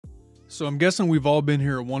So I'm guessing we've all been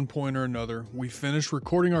here at one point or another. We finish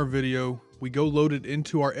recording our video, we go load it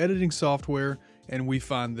into our editing software, and we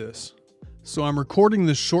find this. So I'm recording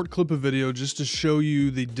this short clip of video just to show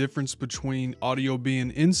you the difference between audio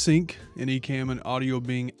being in sync in E-Camm and audio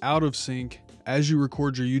being out of sync as you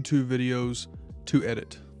record your YouTube videos to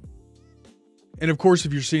edit. And of course,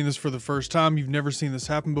 if you're seeing this for the first time, you've never seen this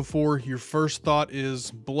happen before, your first thought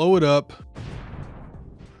is blow it up,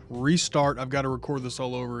 restart, I've got to record this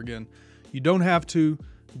all over again. You don't have to,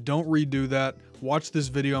 don't redo that. Watch this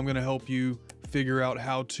video, I'm gonna help you figure out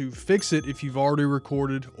how to fix it if you've already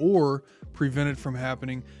recorded or prevent it from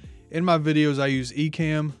happening. In my videos, I use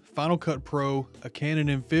E-Camm, Final Cut Pro, a Canon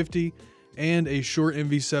M50, and a Shure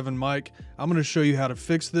MV7 mic. I'm gonna show you how to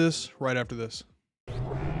fix this right after this.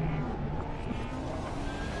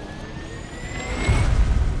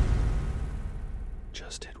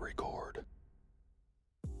 Just hit record.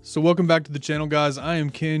 So welcome back to the channel, guys. I am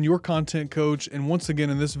Ken, your content coach, and once again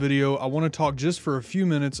in this video I want to talk just for a few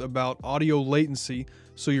minutes about audio latency,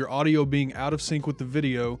 so your audio being out of sync with the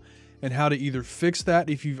video, and how to either fix that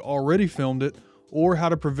if you've already filmed it or how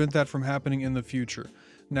to prevent that from happening in the future.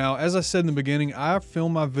 Now, as I said in the beginning, I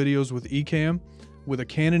film my videos with E-Camm, with a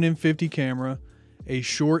Canon M50 camera, a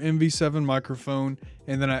Shure MV7 microphone,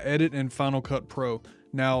 and then I edit in Final Cut Pro.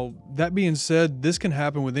 Now, that being said, this can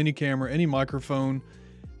happen with any camera, any microphone.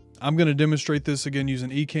 I'm going to demonstrate this again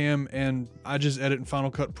using E-Camm, and I just edit in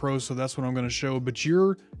Final Cut Pro, so that's what I'm going to show. But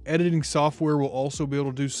your editing software will also be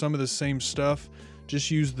able to do some of the same stuff.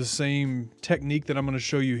 Just use the same technique that I'm going to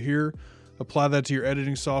show you here. Apply that to your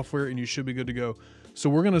editing software, and you should be good to go.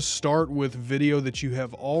 So we're going to start with video that you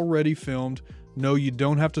have already filmed. No, you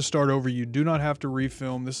don't have to start over. You do not have to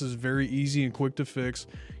refilm. This is very easy and quick to fix.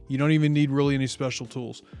 You don't even need really any special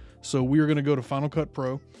tools. So we are going to go to Final Cut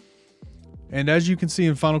Pro. And as you can see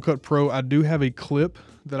in Final Cut Pro, I do have a clip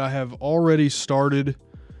that I have already started.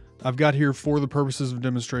 I've got here for the purposes of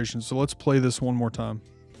demonstration. So let's play this one more time.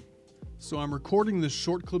 So I'm recording this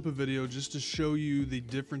short clip of video just to show you the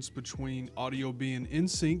difference between audio being in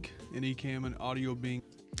sync in E-Camm and audio being...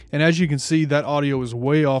 And as you can see, that audio is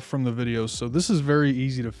way off from the video. So this is very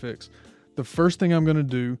easy to fix. The first thing I'm gonna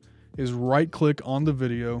do is right click on the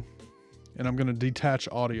video and I'm gonna detach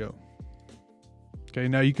audio. Okay,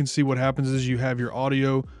 now you can see what happens is you have your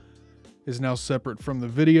audio is now separate from the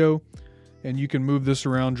video, and you can move this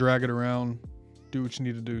around, drag it around, do what you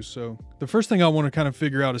need to do. So the first thing I want to kind of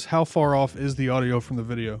figure out is how far off is the audio from the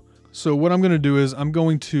video. So what I'm going to do is I'm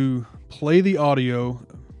going to play the audio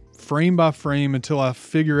frame by frame until I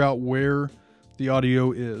figure out where the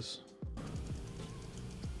audio is.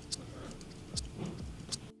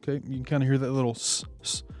 Okay, you can kind of hear that little s.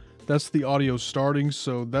 That's the audio starting,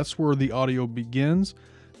 so that's where the audio begins.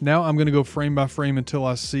 Now I'm going to go frame by frame until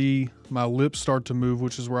I see my lips start to move,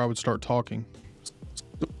 which is where I would start talking.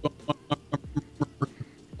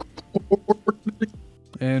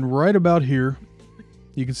 And right about here,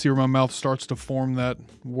 you can see where my mouth starts to form that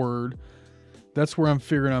word. That's where I'm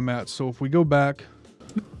figuring I'm at. So if we go back...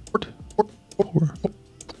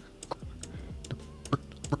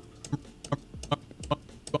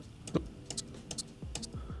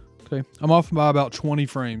 Okay, I'm off by about 20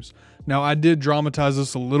 frames. Now I did dramatize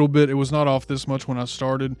this a little bit. It was not off this much when I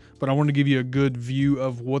started, but I wanted to give you a good view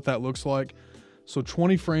of what that looks like. So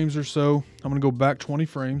 20 frames or so. I'm gonna go back 20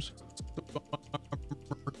 frames.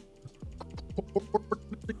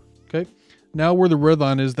 Okay, now where the red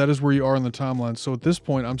line is, that is where you are in the timeline. So at this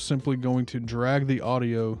point, I'm simply going to drag the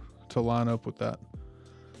audio to line up with that.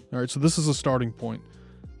 All right, so this is a starting point.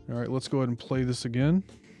 All right, let's go ahead and play this again.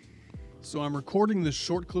 So I'm recording this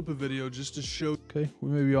short clip of video just to show... Okay,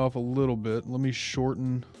 we may be off a little bit. Let me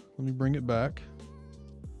shorten, let me bring it back.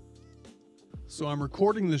 So I'm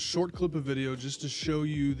recording this short clip of video just to show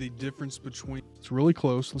you the difference between... It's really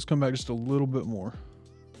close. Let's come back just a little bit more.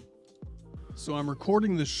 So I'm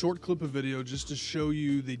recording this short clip of video just to show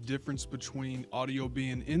you the difference between audio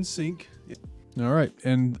being in sync. All right,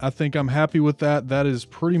 and I think I'm happy with that. That is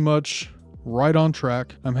pretty much... right on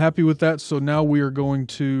track. I'm happy with that. So now we are going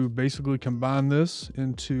to basically combine this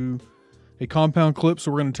into a compound clip.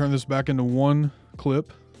 So we're going to turn this back into one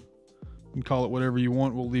clip. You can call it whatever you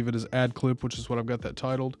want. We'll leave it as add clip, which is what I've got that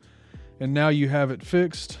titled. And now you have it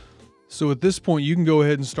fixed. So at this point, you can go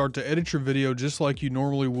ahead and start to edit your video just like you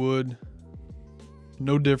normally would.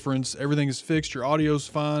 No difference. Everything is fixed. Your audio's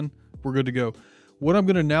fine. We're good to go. What I'm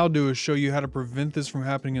going to now do is show you how to prevent this from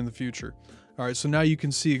happening in the future. All right, so now you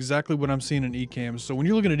can see exactly what I'm seeing in E-Camm. So when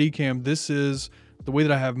you're looking at E-Camm, this is the way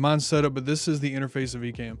that I have mine set up, but this is the interface of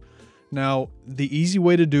E-Camm. Now, the easy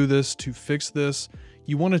way to do this, to fix this,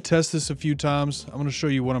 you want to test this a few times. I'm going to show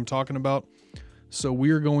you what I'm talking about. So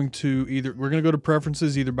we're going to go to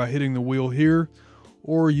preferences either by hitting the wheel here,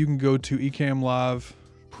 or you can go to E-Camm Live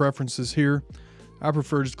preferences here. I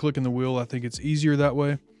prefer just clicking the wheel. I think it's easier that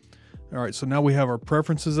way. All right, so now we have our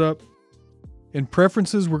preferences up. In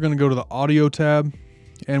preferences, we're going to go to the audio tab,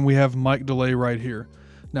 and we have mic delay right here.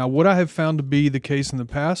 Now, what I have found to be the case in the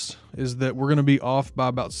past is that we're going to be off by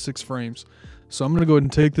about 6 frames. So I'm going to go ahead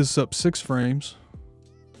and take this up 6 frames.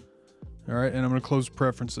 All right, and I'm going to close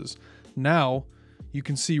preferences. Now, you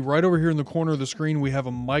can see right over here in the corner of the screen, we have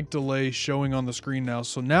a mic delay showing on the screen now.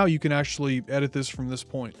 So now you can actually edit this from this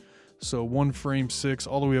point. So 1 frame 6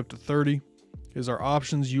 all the way up to 30 is our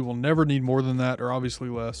options. You will never need more than that, or obviously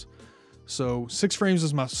less. So 6 frames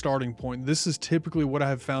is my starting point. This is typically what I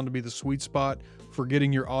have found to be the sweet spot for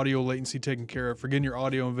getting your audio latency taken care of, for getting your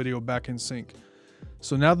audio and video back in sync.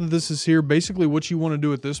 So now that this is here, basically what you want to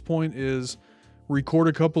do at this point is record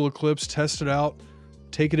a couple of clips, test it out,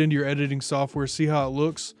 take it into your editing software, see how it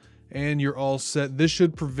looks, and you're all set. This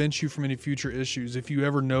should prevent you from any future issues. If you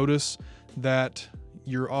ever notice that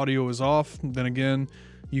your audio is off, then again,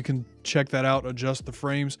 you can check that out, adjust the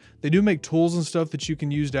frames. They do make tools and stuff that you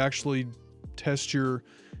can use to actually test your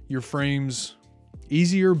frames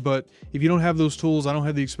easier, but if you don't have those tools, I don't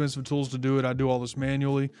have the expensive tools to do it. I do all this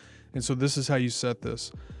manually, and so this is how you set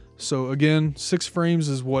this. So again, 6 frames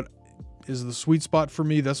is what is the sweet spot for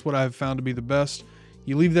me. That's what I have found to be the best.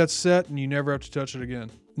 You leave that set and you never have to touch it again.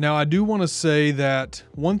 Now, I do want to say that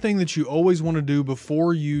one thing that you always want to do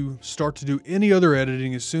before you start to do any other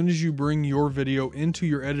editing, as soon as you bring your video into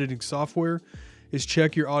your editing software, is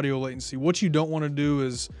check your audio latency. What you don't want to do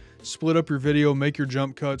is split up your video, make your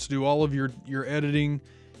jump cuts, do all of your editing,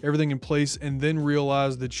 everything in place, and then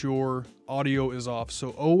realize that your audio is off. So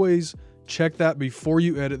always check that before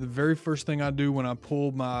you edit. The very first thing I do when I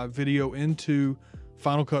pull my video into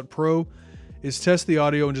Final Cut Pro is test the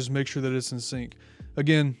audio and just make sure that it's in sync.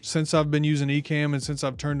 Again, since I've been using E-Camm and since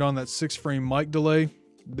I've turned on that 6 frame mic delay,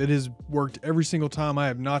 it has worked every single time. I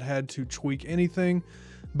have not had to tweak anything,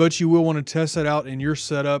 but you will want to test that out in your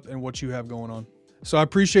setup and what you have going on. So I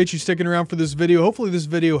appreciate you sticking around for this video. Hopefully this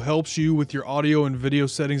video helps you with your audio and video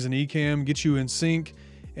settings in E-Camm, gets you in sync,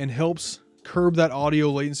 and helps curb that audio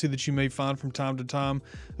latency that you may find from time to time.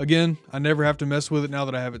 Again, I never have to mess with it now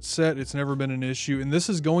that I have it set. It's never been an issue, and this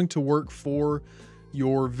is going to work for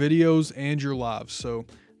your videos and your lives. So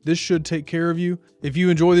this should take care of you. If you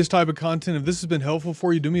enjoy this type of content, if this has been helpful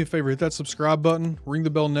for you, do me a favor, hit that subscribe button, ring the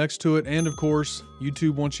bell next to it, and of course,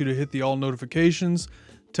 YouTube wants you to hit the all notifications.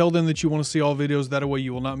 Tell them that you want to see all videos. That way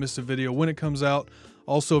you will not miss a video when it comes out.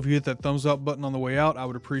 Also, if you hit that thumbs up button on the way out, I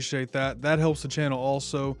would appreciate that. That helps the channel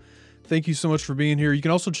also. Thank you so much for being here. You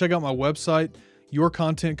can also check out my website,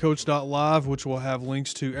 yourcontentcoach.live, which will have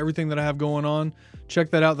links to everything that I have going on. Check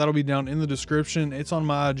that out. That'll be down in the description. It's on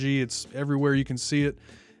my IG. It's everywhere you can see it.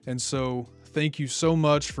 And so thank you so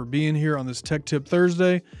much for being here on this Tech Tip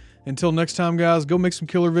Thursday. Until next time, guys, go make some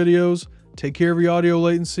killer videos. Take care of your audio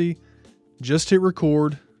latency. Just hit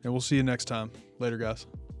record, and we'll see you next time. Later, guys.